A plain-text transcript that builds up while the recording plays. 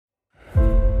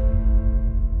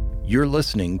You're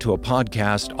listening to a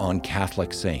podcast on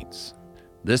Catholic saints.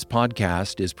 This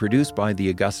podcast is produced by the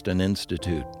Augustine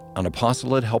Institute, an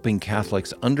apostolate helping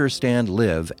Catholics understand,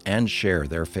 live, and share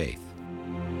their faith.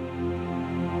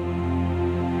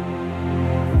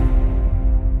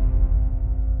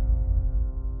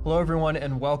 Hello, everyone,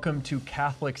 and welcome to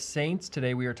Catholic Saints.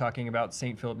 Today we are talking about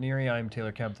St. Philip Neri. I'm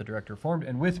Taylor Kemp, the Director of Reformed,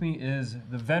 and with me is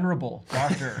the venerable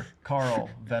Dr. Carl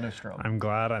Venestrom. I'm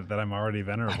glad that I'm already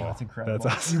venerable. That's incredible.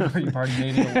 That's awesome. You've already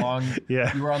made it along.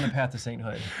 Yeah. You were on the path to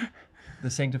sainthood. The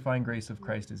sanctifying grace of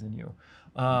Christ is in you.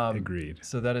 Agreed.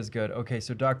 So that is good. Okay,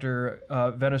 so Dr.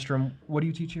 Venestrom, what do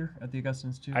you teach here at the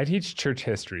Augustine Institute? I teach church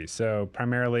history, so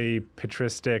primarily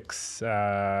patristics,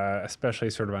 especially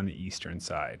sort of on the eastern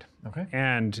side. Okay.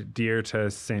 And dear to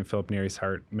St. Philip Neri's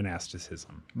heart,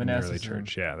 monasticism. In the early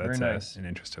church. Yeah, that's very nice. An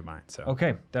interest of mine. So.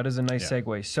 Okay, that is a nice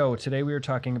segue. So today we are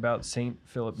talking about St.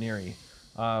 Philip Neri.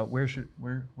 Where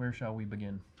shall we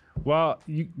begin? Well,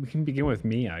 we can begin with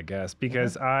me, I guess,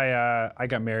 because I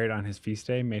got married on his feast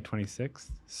day, May 26th.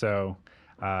 So,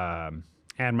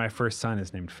 and my first son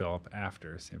is named Philip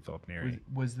after St. Philip Neri.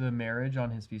 Was the marriage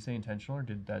on his feast day intentional, or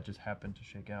did that just happen to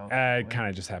shake out? It kind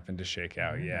of just happened to shake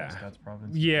out, That's God's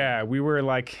providence. Yeah, we were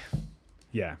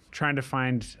trying to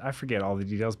find, I forget all the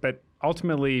details, but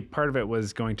ultimately part of it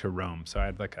was going to Rome. So I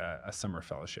had like a summer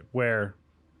fellowship where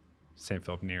St.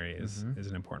 Philip Neri is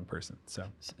an important person. So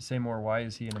say more. Why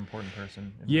is he an important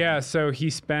person? So he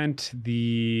spent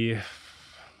the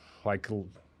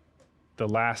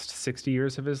last 60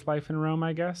 years of his life in Rome,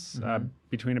 I guess,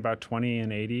 between about 20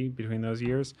 and 80, between those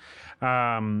years.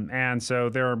 And so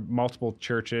there are multiple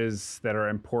churches that are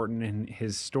important in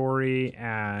his story,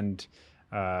 and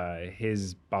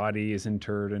his body is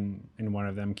interred in one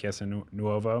of them, Chiesa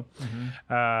Nuovo.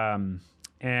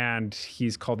 And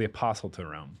he's called the Apostle to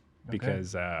Rome.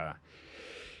 Because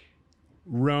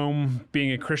Rome,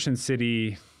 being a Christian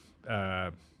city,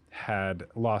 had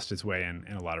lost its way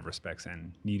in a lot of respects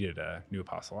and needed a new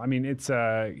apostle. I mean,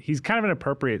 he's kind of an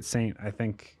appropriate saint. I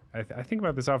think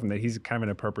about this often, that he's kind of an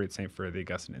appropriate saint for the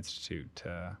Augustine Institute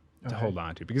to hold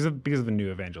on to because of the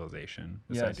new evangelization.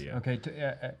 This idea. Okay.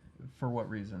 For what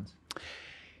reasons?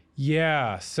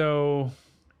 Yeah. So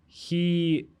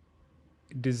he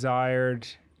desired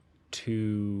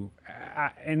to,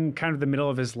 in kind of the middle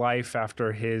of his life,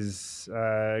 after his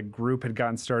group had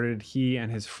gotten started, he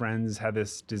and his friends had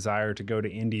this desire to go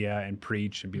to India and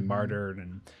preach and be martyred.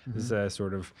 And this is a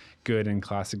sort of good and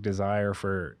classic desire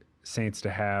for saints to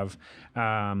have.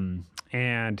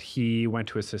 And he went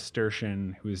to a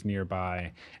Cistercian who was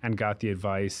nearby and got the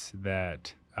advice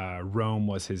that Rome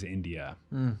was his India.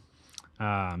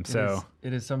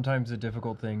 It is sometimes a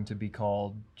difficult thing to be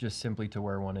called just simply to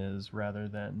where one is, rather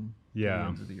than the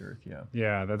ends of the earth.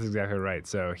 Yeah, that's exactly right.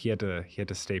 So he had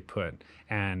to stay put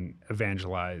and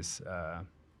evangelize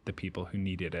the people who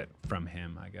needed it from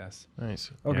him, I guess.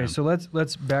 Nice. Okay, so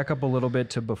let's back up a little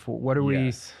bit to before. What are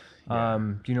we?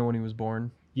 Do you know when he was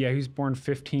born? Yeah, he was born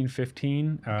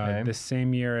 1515, the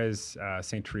same year as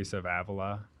Saint Teresa of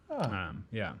Avila.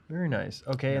 Very nice.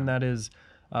 Okay, and that is.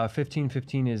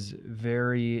 1515 is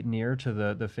very near to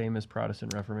the famous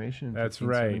Protestant Reformation in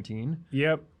 1517.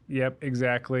 Yep,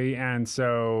 exactly. And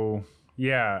so,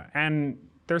 and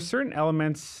there's certain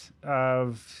elements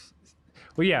of,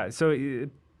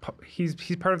 he's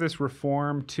part of this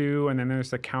reform too, and then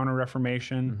there's the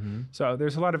Counter-Reformation. So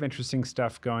there's a lot of interesting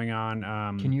stuff going on.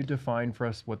 Can you define for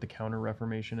us what the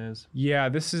Counter-Reformation is? Yeah,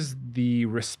 this is the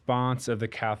response of the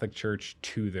Catholic Church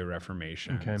to the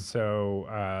Reformation. Okay.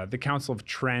 So the Council of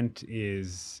Trent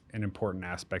is an important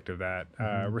aspect of that,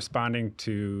 responding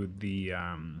to the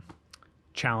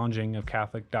challenging of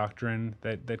Catholic doctrine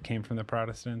that came from the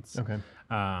Protestants. Okay.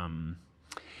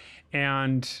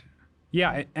 And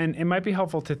it might be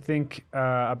helpful to think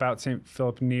about St.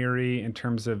 Philip Neri in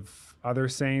terms of other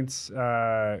saints. We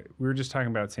were just talking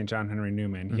about St. John Henry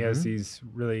Newman. He has these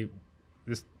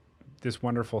this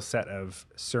wonderful set of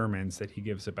sermons that he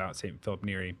gives about St. Philip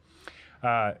Neri.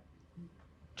 John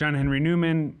Henry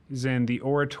Newman is in the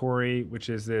Oratory, which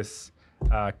is this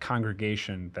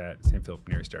congregation that St. Philip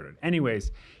Neri started.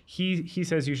 Anyways, he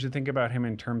says you should think about him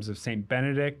in terms of St.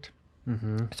 Benedict,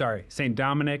 St.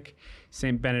 Dominic,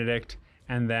 St. Benedict,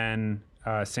 and then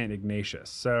St. Ignatius.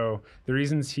 So the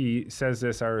reasons he says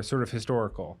this are sort of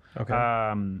historical.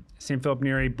 Okay. St. Philip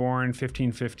Neri, born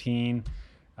 1515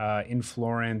 in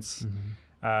Florence,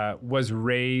 was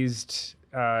raised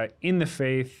in the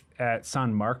faith at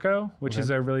San Marco, which is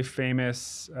a really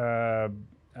famous, not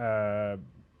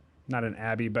an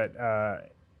abbey, but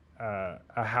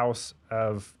a house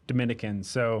of Dominicans.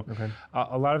 So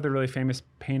a lot of the really famous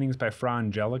paintings by Fra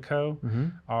Angelico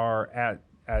are at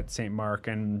at St. Mark,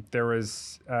 and there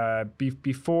was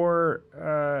before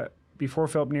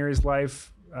Philip Neri's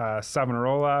life,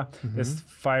 Savonarola, this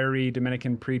fiery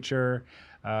Dominican preacher,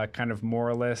 kind of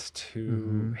moralist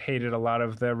who hated a lot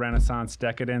of the Renaissance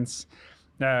decadence,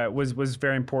 was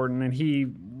very important, and he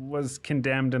was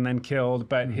condemned and then killed,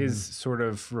 but his sort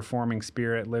of reforming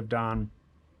spirit lived on.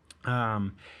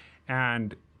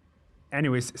 And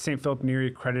anyways, St. Philip Neri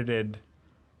credited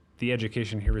the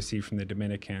education he received from the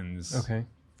Dominicans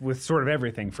with sort of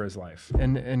everything for his life.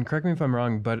 And correct me if I'm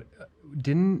wrong, but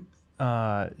didn't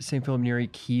St. Philip Neri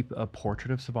keep a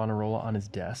portrait of Savonarola on his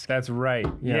desk? That's right.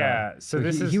 Yeah. So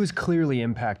he was clearly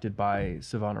impacted by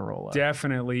Savonarola.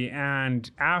 Definitely. And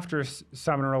after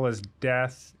Savonarola's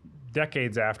death,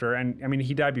 decades after, and I mean,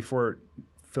 he died before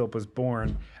Philip was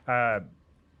born,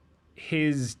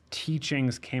 his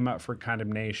teachings came up for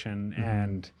condemnation,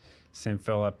 and St.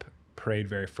 Philip prayed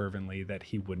very fervently that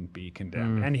he wouldn't be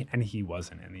condemned. And he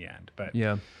wasn't in the end, but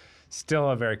still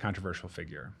a very controversial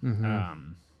figure.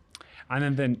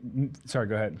 And then, sorry,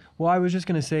 go ahead. Well, I was just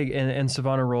going to say, and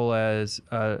Savonarola, as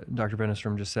Dr.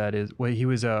 Benestrom just said, he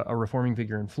was a reforming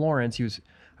figure in Florence. He was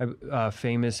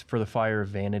famous for the Fire of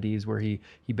Vanities, where he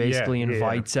basically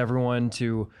invites everyone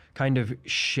to kind of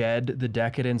shed the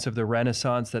decadence of the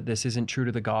Renaissance, that this isn't true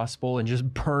to the gospel, and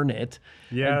just burn it.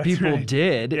 Yeah, and people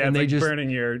did. Yeah, and it's they like just burning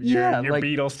your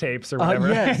Beatles tapes or whatever.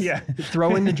 Yes.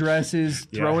 Throw in the dresses,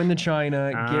 throw in the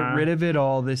china, get rid of it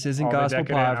all. This isn't all gospel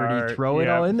poverty. art. Throw it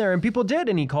all in there. And people did,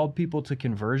 and he called people to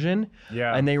conversion.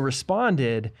 Yeah. And they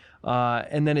responded.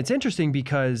 And then it's interesting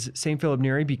because St. Philip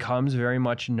Neri becomes very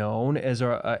much known as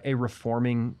a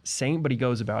reforming saint, but he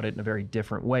goes about it in a very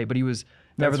different way. But he was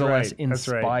nevertheless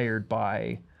inspired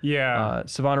by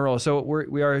Savonarola. So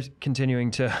we are continuing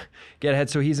to get ahead.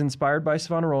 So he's inspired by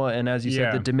Savonarola, and as you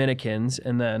said, the Dominicans,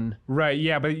 and then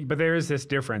but there is this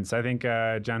difference. I think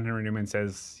John Henry Newman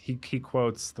says he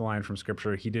quotes the line from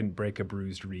Scripture, "He didn't break a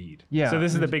bruised reed." So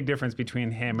this is the big difference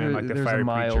between him and like the there's fire a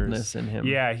mildness preachers. in him.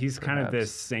 Yeah, he's kind of perhaps.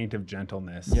 this saint of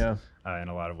gentleness. In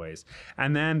a lot of ways.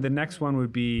 And then the next one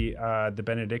would be the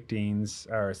Benedictines,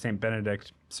 or Saint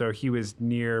Benedict. So he was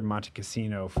near Monte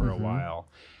Cassino for a while.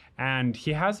 And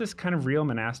he has this kind of real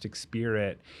monastic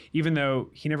spirit, even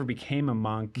though he never became a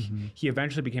monk. He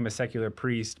eventually became a secular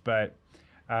priest, but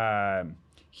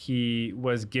he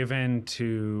was given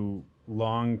to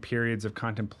long periods of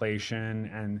contemplation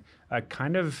and a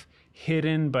kind of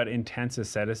hidden but intense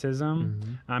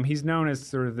asceticism. He's known as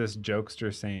sort of this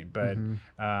jokester saint, but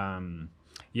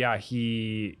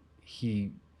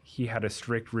he had a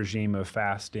strict regime of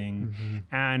fasting,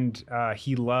 and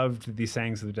he loved the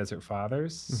sayings of the Desert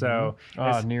Fathers. So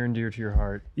near and dear to your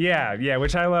heart. Yeah,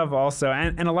 which I love also.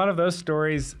 And a lot of those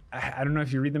stories, I don't know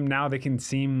if you read them now, they can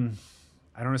seem,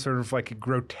 I don't know, sort of like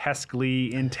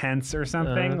grotesquely intense or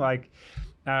something.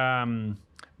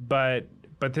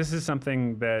 But this is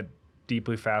something that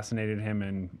deeply fascinated him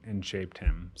and shaped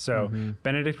him. So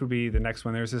Benedict would be the next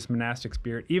one. There's this monastic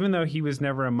spirit, even though he was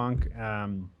never a monk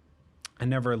and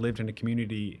never lived in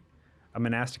a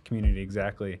monastic community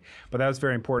exactly. But that was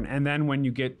very important. And then when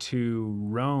you get to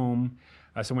Rome,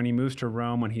 so when he moves to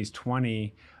Rome when he's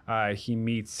 20, he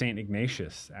meets Saint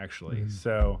Ignatius, actually.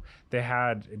 So they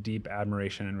had a deep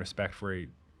admiration and respect for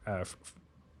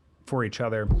each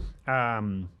other.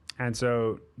 And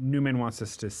so Newman wants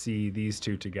us to see these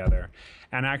two together.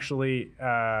 And actually,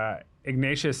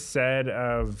 Ignatius said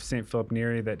of St. Philip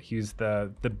Neri that he's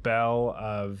the bell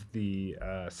of the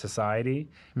society,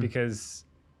 because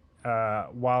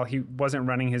while he wasn't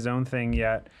running his own thing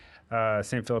yet,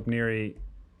 St. Philip Neri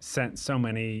sent so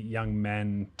many young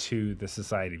men to the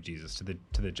Society of Jesus,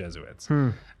 to the Jesuits.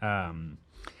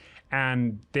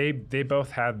 And they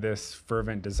both had this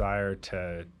fervent desire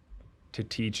to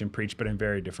teach and preach, but in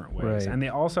very different ways. And they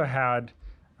also had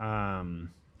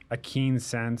a keen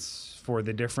sense for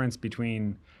the difference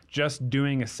between just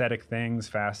doing ascetic things,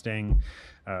 fasting,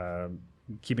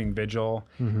 keeping vigil,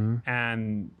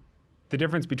 and the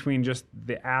difference between just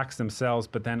the acts themselves,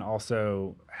 but then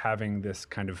also having this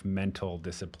kind of mental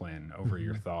discipline over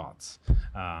your thoughts,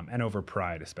 and over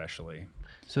pride especially.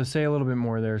 So say a little bit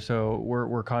more there. So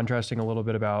we're contrasting a little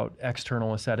bit about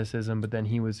external asceticism, but then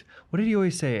what did he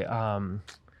always say?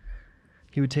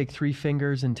 He would take 3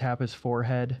 fingers and tap his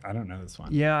forehead. I don't know this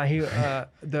one. Yeah,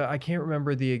 I can't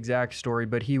remember the exact story,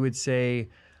 but he would say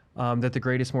that the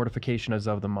greatest mortification is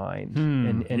of the mind,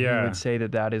 and he would say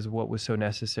that is what was so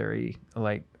necessary,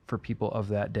 like for people of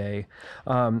that day.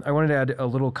 I wanted to add a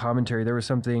little commentary. There was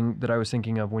something that I was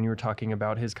thinking of when you were talking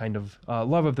about his kind of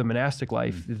love of the monastic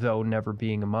life, though never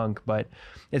being a monk. But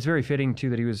it's very fitting too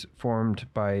that he was formed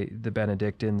by the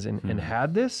Benedictines and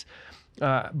had this.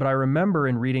 But I remember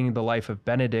in reading the life of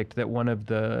Benedict that one of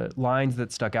the lines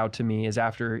that stuck out to me is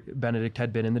after Benedict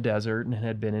had been in the desert and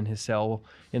had been in his cell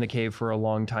in the cave for a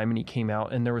long time, and he came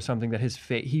out, and there was something that his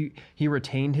he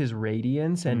retained his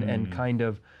radiance and kind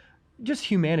of just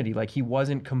humanity. Like he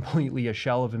wasn't completely a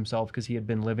shell of himself because he had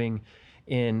been living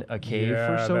in a cave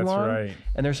for so long. Right.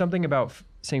 And there's something about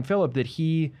St. Philip that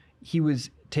he was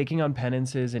taking on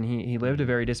penances, and he lived a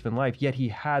very disciplined life, yet he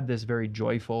had this very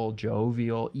joyful,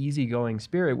 jovial, easygoing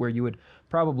spirit where you would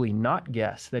probably not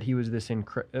guess that he was this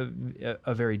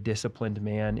a very disciplined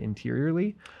man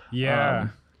interiorly. Yeah.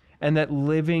 And that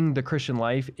living the Christian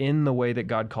life in the way that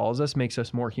God calls us makes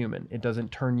us more human. It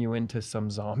doesn't turn you into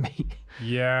some zombie.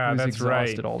 Yeah, who's that's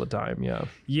exhausted right. all the time. Yeah.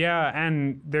 Yeah,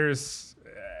 and there's,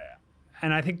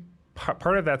 and I think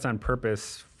part of that's on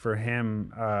purpose for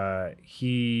him.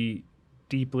 He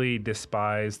deeply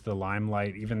despised the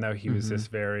limelight, even though he was this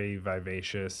very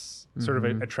vivacious, sort of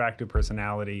attractive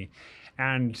personality.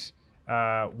 And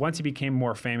once he became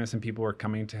more famous and people were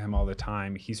coming to him all the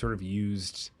time, he sort of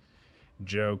used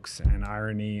jokes and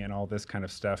irony and all this kind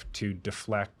of stuff to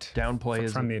deflect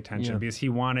from the attention, because he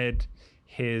wanted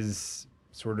his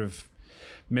sort of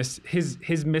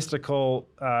his mystical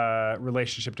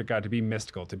relationship to God to be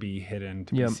mystical, to be hidden,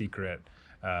 to be secret,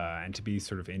 and to be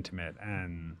sort of intimate.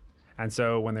 And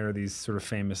so when there were these sort of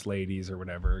famous ladies or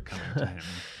whatever coming to him,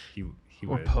 he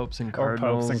or would, popes and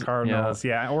cardinals,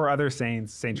 or other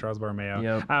saints, Saint Charles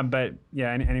Borromeo. But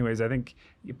yeah, anyways, I think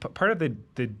part of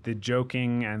the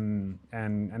joking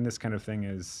and this kind of thing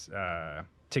is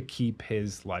to keep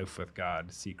his life with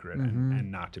God secret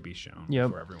and not to be shown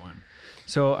for everyone.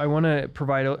 So I want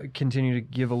to continue to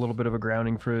give a little bit of a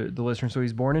grounding for the listener. So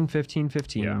he's born in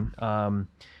 1515. Yeah.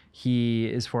 He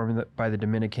is formed by the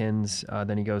Dominicans.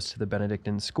 Then he goes to the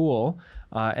Benedictine school,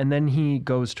 and then he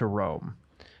goes to Rome.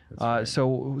 Right.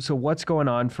 So what's going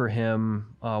on for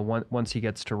him once he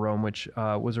gets to Rome, which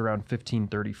was around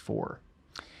 1534?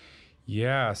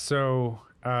 Yeah. So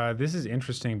this is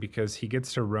interesting because he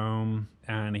gets to Rome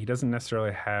and he doesn't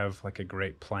necessarily have like a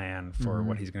great plan for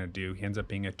what he's going to do. He ends up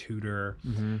being a tutor.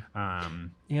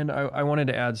 And I wanted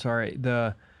to add,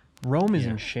 Rome is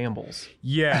in shambles.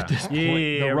 Yeah. At this point.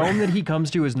 The Rome that he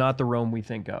comes to is not the Rome we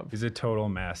think of. It's a total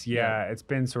mess. Yeah. It's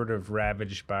been sort of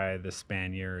ravaged by the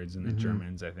Spaniards and the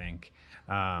Germans, I think.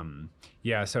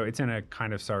 So it's in a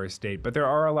kind of sorry state. But there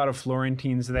are a lot of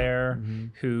Florentines there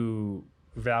who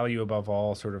value above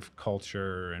all sort of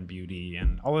culture and beauty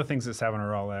and all the things that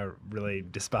Savonarola really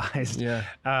despised. He's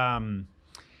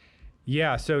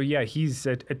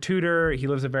a tutor. He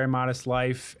lives a very modest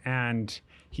life, and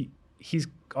he's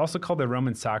also called the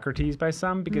Roman Socrates by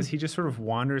some because he just sort of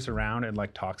wanders around and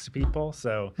like talks to people.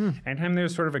 So anytime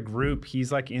there's sort of a group,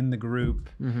 he's like in the group,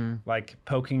 like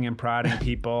poking and prodding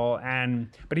people.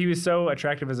 But he was so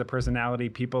attractive as a personality,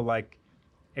 people like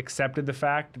accepted the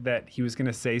fact that he was going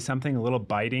to say something a little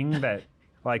biting that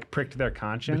like pricked their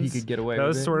conscience. But he could get away that with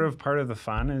was it. sort of part of the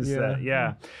fun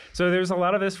So there's a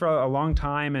lot of this for a long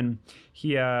time, and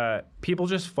people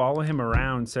just follow him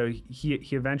around. So he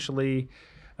eventually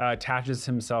attaches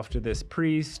himself to this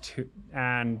priest,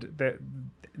 and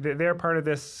they're part of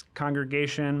this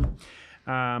congregation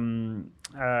who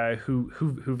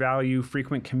value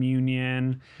frequent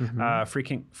communion,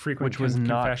 frequent which was confession,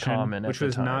 not common, which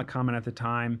was not common at the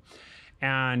time,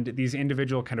 and these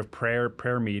individual kind of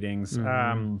prayer meetings.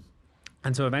 And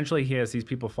so eventually he has these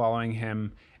people following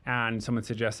him, and someone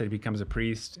suggests that he becomes a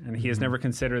priest, and he has never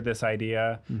considered this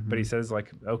idea, but he says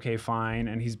like, okay, fine.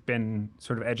 And he's been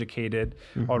sort of educated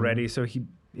already. So he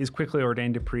is quickly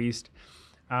ordained a priest.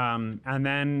 And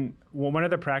then one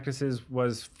of the practices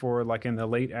was for like in the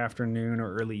late afternoon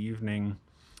or early evening,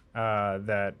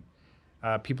 that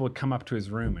people would come up to his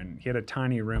room, and he had a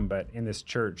tiny room, but in this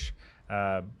church,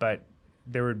 but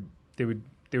they would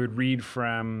read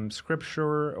from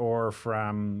scripture or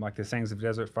from like the sayings of the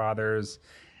Desert Fathers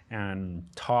and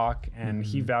talk, and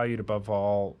he valued above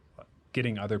all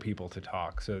getting other people to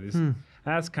talk. So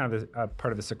that's kind of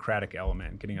part of the Socratic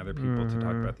element, getting other people to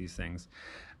talk about these things.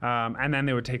 And then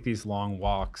they would take these long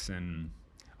walks, and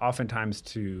oftentimes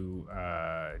to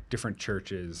different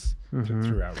churches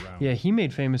throughout Rome. Yeah, he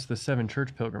made famous the 7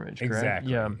 church pilgrimage, correct?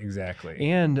 Exactly. Yeah,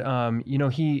 exactly. And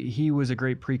he was a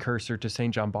great precursor to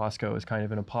Saint John Bosco as kind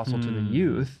of an apostle to the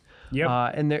youth. Yep.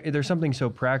 And there's something so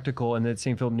practical, and that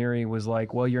St. Philip Neri was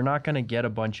like, well, you're not going to get a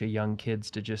bunch of young kids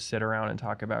to just sit around and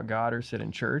talk about God or sit in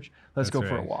church. Let's go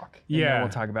for a walk. And then we'll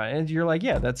talk about it. And you're like,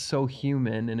 yeah, that's so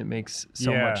human, and it makes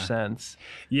so much sense.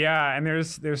 Yeah, and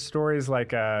there's stories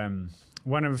like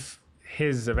one of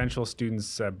his eventual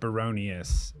students,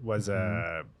 Baronius, was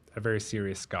a very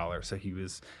serious scholar. So he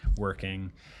was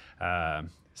working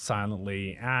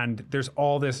silently, and there's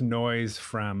all this noise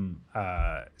from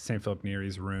St. Philip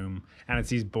Neri's room, and it's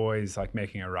these boys like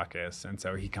making a ruckus, and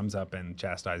so he comes up and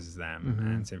chastises them,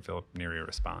 and St. Philip Neri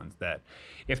responds that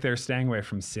if they're staying away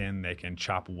from sin, they can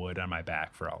chop wood on my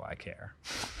back for all I care.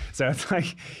 So it's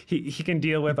like he can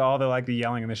deal with all the like the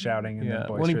yelling and the shouting and the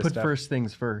boisterous when he put stuff. first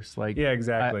things first, like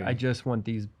exactly. I just want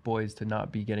these boys to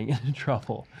not be getting into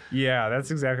trouble. Yeah, that's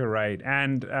exactly right.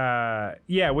 And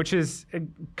which is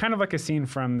kind of like a scene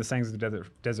from the Sayings of the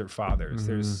Desert Fathers.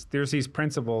 There's these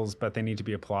principles, but they need to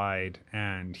be applied.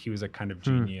 And he was a kind of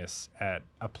genius at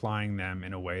applying them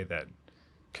in a way that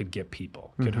could get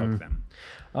people, could hook them.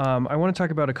 I want to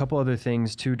talk about a couple other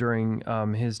things too during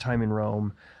his time in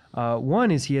Rome.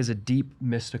 One is he has a deep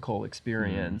mystical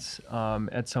experience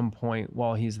at some point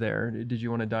while he's there. Did you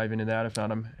want to dive into that? If not,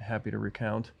 I'm happy to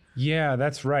recount. Yeah,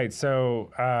 that's right.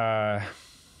 So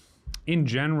in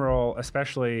general,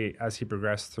 especially as he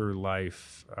progressed through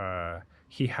life,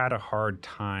 he had a hard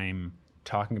time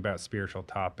talking about spiritual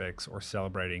topics or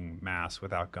celebrating Mass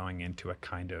without going into a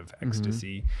kind of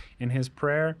ecstasy in his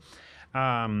prayer.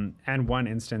 And one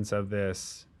instance of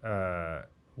this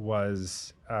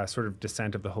was sort of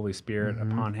descent of the Holy Spirit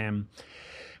upon him,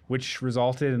 which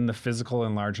resulted in the physical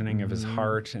enlargening of his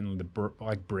heart and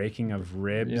the breaking of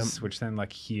ribs, which then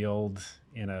like healed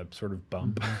in a sort of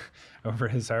bump over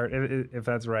his heart, if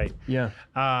that's right. Yeah.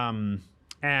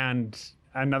 And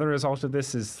another result of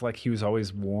this is like he was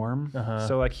always warm.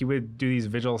 So like he would do these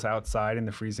vigils outside in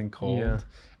the freezing cold,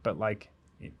 but like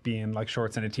being like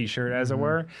shorts and a t-shirt, as it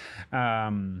were.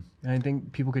 And I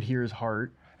think people could hear his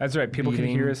heart. That's right. People could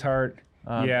hear his heart.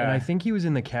 And I think he was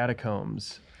in the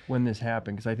catacombs when this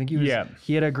happened, because I think he was.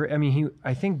 He had a great. I mean,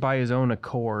 I think by his own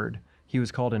accord, he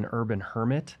was called an urban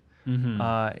hermit,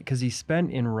 because he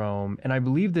spent in Rome, and I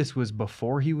believe this was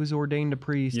before he was ordained a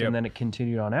priest, and then it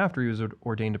continued on after he was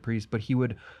ordained a priest. But he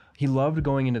loved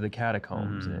going into the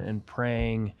catacombs and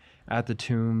praying at the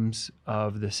tombs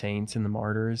of the saints and the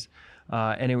martyrs,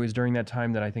 and it was during that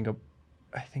time that I think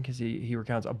as he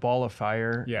recounts, a ball of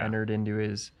fire entered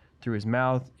through his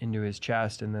mouth into his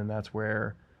chest, and then that's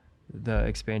where the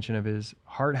expansion of his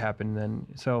heart happened. And then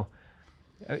so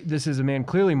this is a man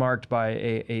clearly marked by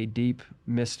a deep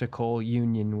mystical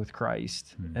union with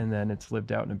Christ, and then it's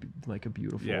lived out in a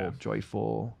beautiful,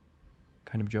 joyful,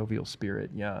 kind of jovial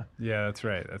spirit. Yeah, that's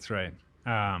right.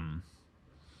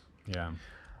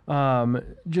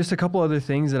 Just a couple other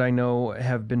things that I know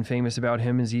have been famous about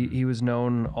him is he was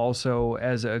known also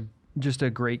as just a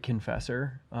great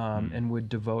confessor, and would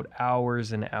devote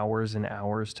hours and hours and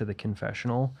hours to the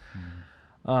confessional,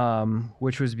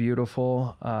 which was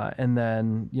beautiful. And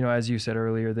then, as you said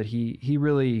earlier, that he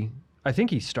really, I think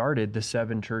he started the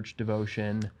 7 church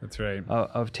devotion. That's right.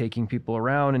 Of taking people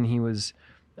around. And he was,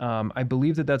 I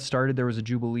believe that started, there was a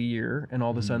Jubilee year, and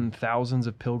all of a sudden thousands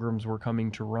of pilgrims were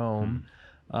coming to Rome.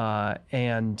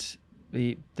 And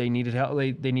they needed help.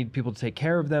 They needed people to take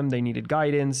care of them. They needed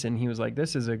guidance. And he was like,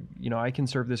 this is I can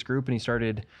serve this group. And he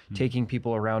started taking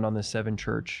people around on the 7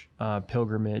 church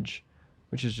pilgrimage,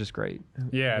 which is just great.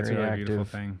 Yeah, it's a really beautiful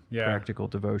thing. Yeah. Practical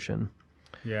devotion.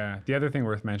 Yeah. The other thing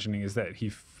worth mentioning is that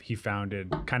he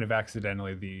founded kind of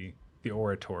accidentally the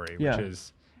oratory, which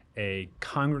is a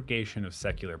congregation of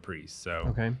secular priests.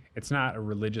 So it's not a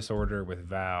religious order with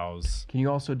vows. Can you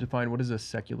also define what is a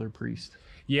secular priest?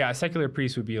 Yeah, a secular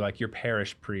priest would be like your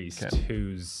parish priest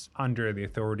who's under the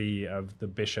authority of the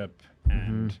bishop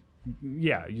and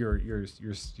your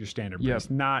standard priest,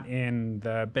 not in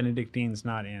the Benedictines,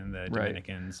 not in the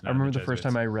Dominicans. I remember the first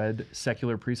time I read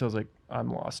secular priest, I was like,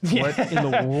 I'm lost. What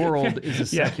in the world is a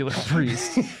secular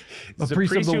priest? A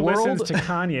priest of the who world? Listens to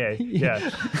Kanye.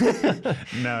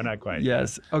 No, not quite.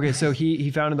 Yes. Okay, so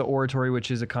he founded the oratory, which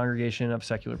is a congregation of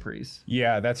secular priests.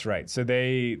 Yeah, that's right. So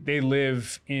they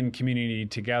live in community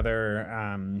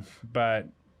together, but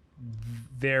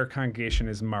their congregation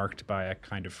is marked by a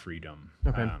kind of freedom.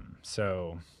 Okay.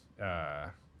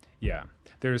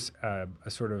 There's a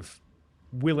sort of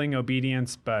willing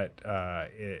obedience, but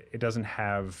it doesn't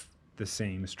have the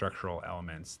same structural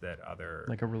elements that other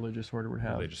like a religious order would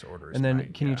have. Religious orders. And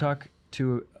then can you talk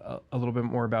to a little bit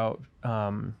more about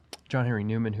John Henry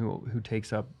Newman, who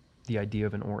takes up the idea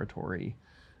of an oratory?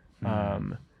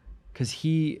 Because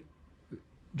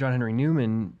John Henry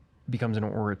Newman becomes an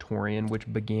oratorian,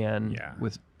 which began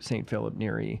with St. Philip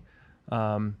Neri.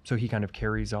 So he kind of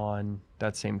carries on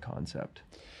that same concept.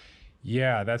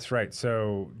 Yeah, that's right.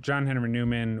 So John Henry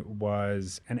Newman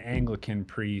was an Anglican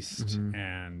priest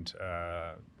and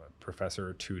professor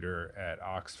or tutor at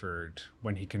Oxford.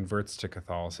 When he converts to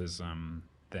Catholicism,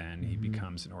 then he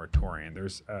becomes an oratorian.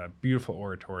 There's a beautiful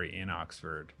oratory in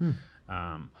Oxford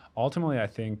Ultimately, I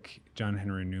think John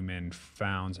Henry Newman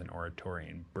founds an oratory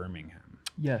in Birmingham.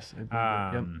 Yes, I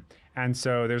believe it. Yep. And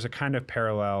so there's a kind of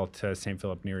parallel to St.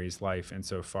 Philip Neri's life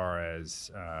insofar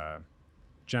as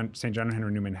St. John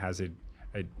Henry Newman has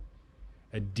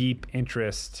a deep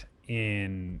interest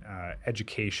in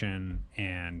education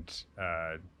and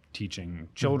teaching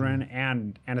children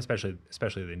and especially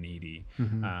the needy.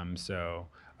 So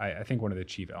I think one of the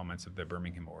chief elements of the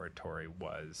Birmingham Oratory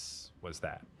was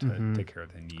that to take care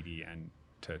of the needy and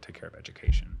to take care of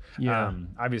education. Yeah.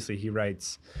 Obviously, he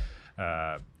writes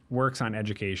works on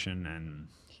education, and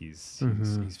he's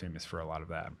famous for a lot of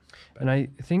that. But. And I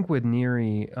think with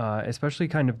Neri, especially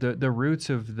kind of the roots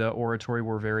of the oratory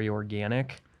were very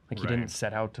organic. Like he didn't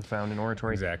set out to found an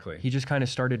oratory. Exactly. He just kind of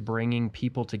started bringing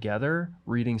people together,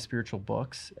 reading spiritual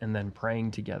books, and then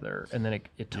praying together. And then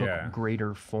it took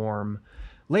greater form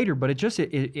later. But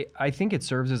I think it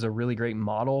serves as a really great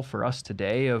model for us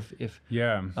today of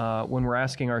when we're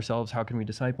asking ourselves, how can we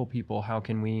disciple people? How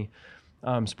can we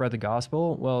spread the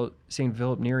gospel? Well, St.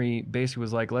 Philip Neri basically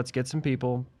was like, let's get some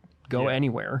people, go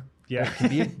anywhere. Yeah. It can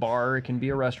be a bar, it can be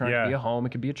a restaurant, it can be a home,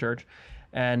 it can be a church.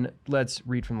 And let's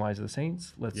read from the lives of the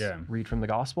saints. Let's read from the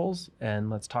Gospels, and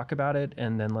let's talk about it,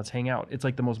 and then let's hang out. It's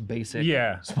like the most basic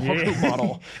small group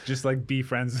model. Just like be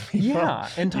friends with people. Yeah,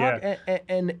 and talk.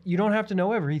 And you don't have to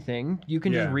know everything. You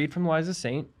can just read from the lives of the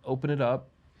saint, open it up,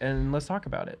 and let's talk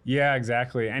about it. Yeah,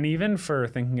 exactly. And even for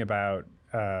thinking about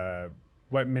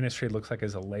what ministry looks like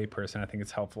as a layperson, I think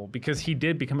it's helpful because he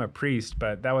did become a priest,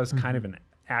 but that was kind of an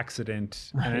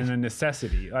accident and a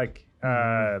necessity. Like.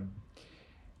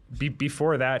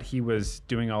 Before that, he was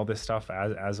doing all this stuff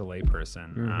as a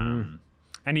layperson.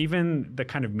 And even the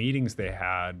kind of meetings they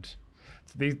had,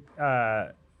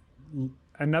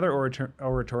 another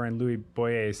oratorian, Louis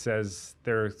Boyer, says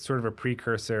they're sort of a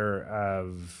precursor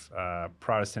of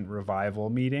Protestant revival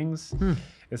meetings.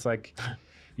 It's like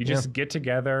you just get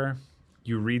together,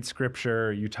 you read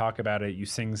scripture, you talk about it, you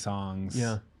sing songs,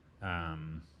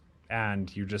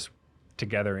 and you're just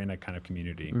together in a kind of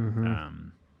community.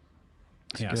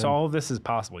 So all of this is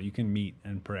possible. You can meet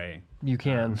and pray. You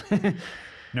can.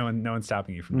 No one's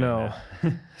stopping you from doing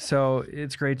that. So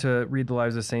it's great to read the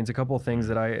lives of saints. A couple of things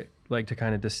that I like to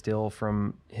kind of distill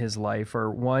from his life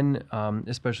are one,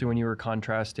 especially when you were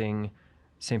contrasting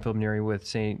St. Philip Neri with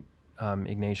St.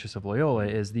 Ignatius of Loyola,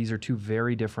 is these are two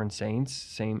very different saints.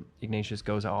 St. Ignatius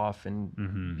goes off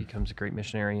and becomes a great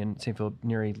missionary, and St. Philip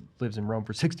Neri lives in Rome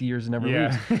for 60 years and never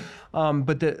leaves.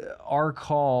 But our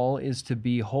call is to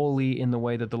be holy in the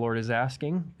way that the Lord is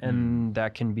asking, and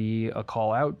that can be a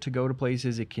call out to go to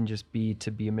places. It can just be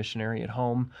to be a missionary at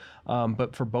home.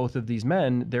 But for both of these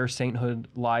men, their sainthood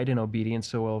lied in obedience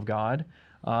to the will of God.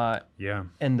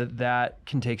 And that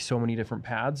can take so many different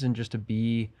paths, and just to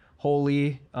be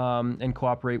holy and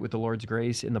cooperate with the Lord's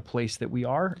grace in the place that we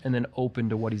are, and then open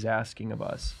to what he's asking of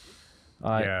us.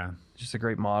 Just a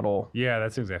great model. Yeah,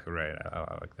 that's exactly right.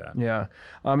 I like that. Yeah.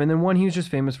 And then one, he was just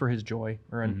famous for his joy.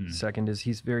 Second is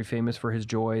he's very famous for his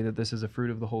joy, that this is a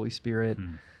fruit of the Holy Spirit.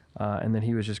 And then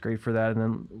he was just great for that. And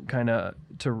then kind of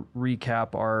to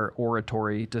recap our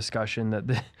oratory discussion, that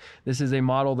this is a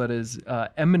model that is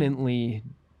eminently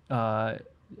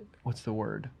what's the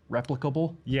word?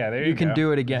 Replicable? Yeah, there you can go.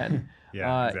 do it again.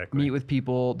 Exactly. Meet with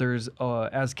people. There's,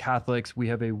 as Catholics, we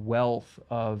have a wealth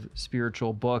of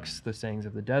spiritual books, the sayings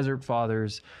of the Desert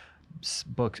Fathers,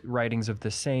 writings of the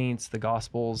saints, the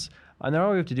Gospels. And then all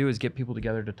we have to do is get people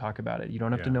together to talk about it. You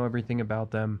don't have to know everything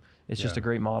about them. It's just a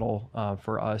great model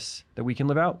for us that we can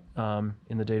live out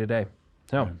in the day-to-day.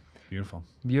 So,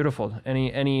 Beautiful.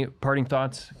 Any parting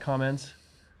thoughts, comments?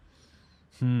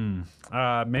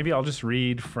 Maybe I'll just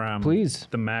read from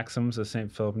the Maxims of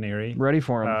St. Philip Neri. Ready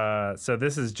for him. So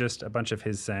this is just a bunch of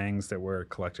his sayings that were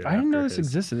collected. I didn't know this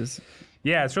existed.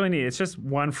 Yeah, it's really neat. It's just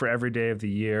one for every day of the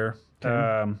year.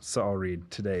 Okay. So I'll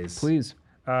read today's. Please.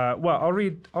 Well, I'll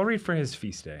read for his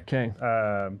feast day. Okay.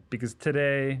 Because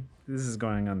today, this is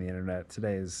going on the internet.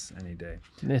 Today is any day.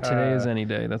 Yeah, today is any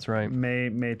day. That's right.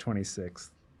 May 26th.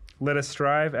 Let us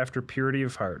strive after purity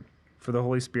of heart, for the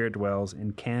Holy Spirit dwells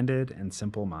in candid and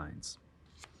simple minds.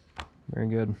 Very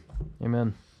good.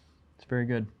 Amen. It's very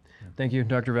good. Yeah. Thank you,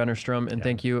 Dr. Vanderstrom, and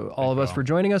thank you all of us for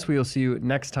joining us. We will see you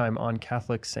next time on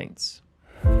Catholic Saints.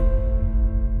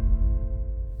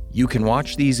 You can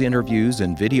watch these interviews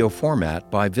in video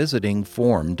format by visiting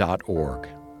formed.org.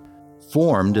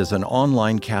 Formed is an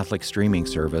online Catholic streaming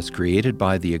service created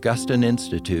by the Augustine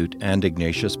Institute and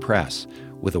Ignatius Press,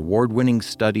 with award-winning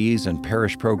studies and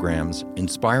parish programs,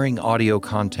 inspiring audio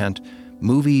content,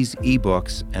 movies,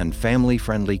 ebooks, and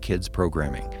family-friendly kids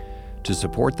programming. To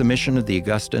support the mission of the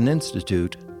Augustine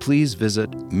Institute, please visit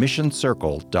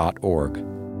missioncircle.org.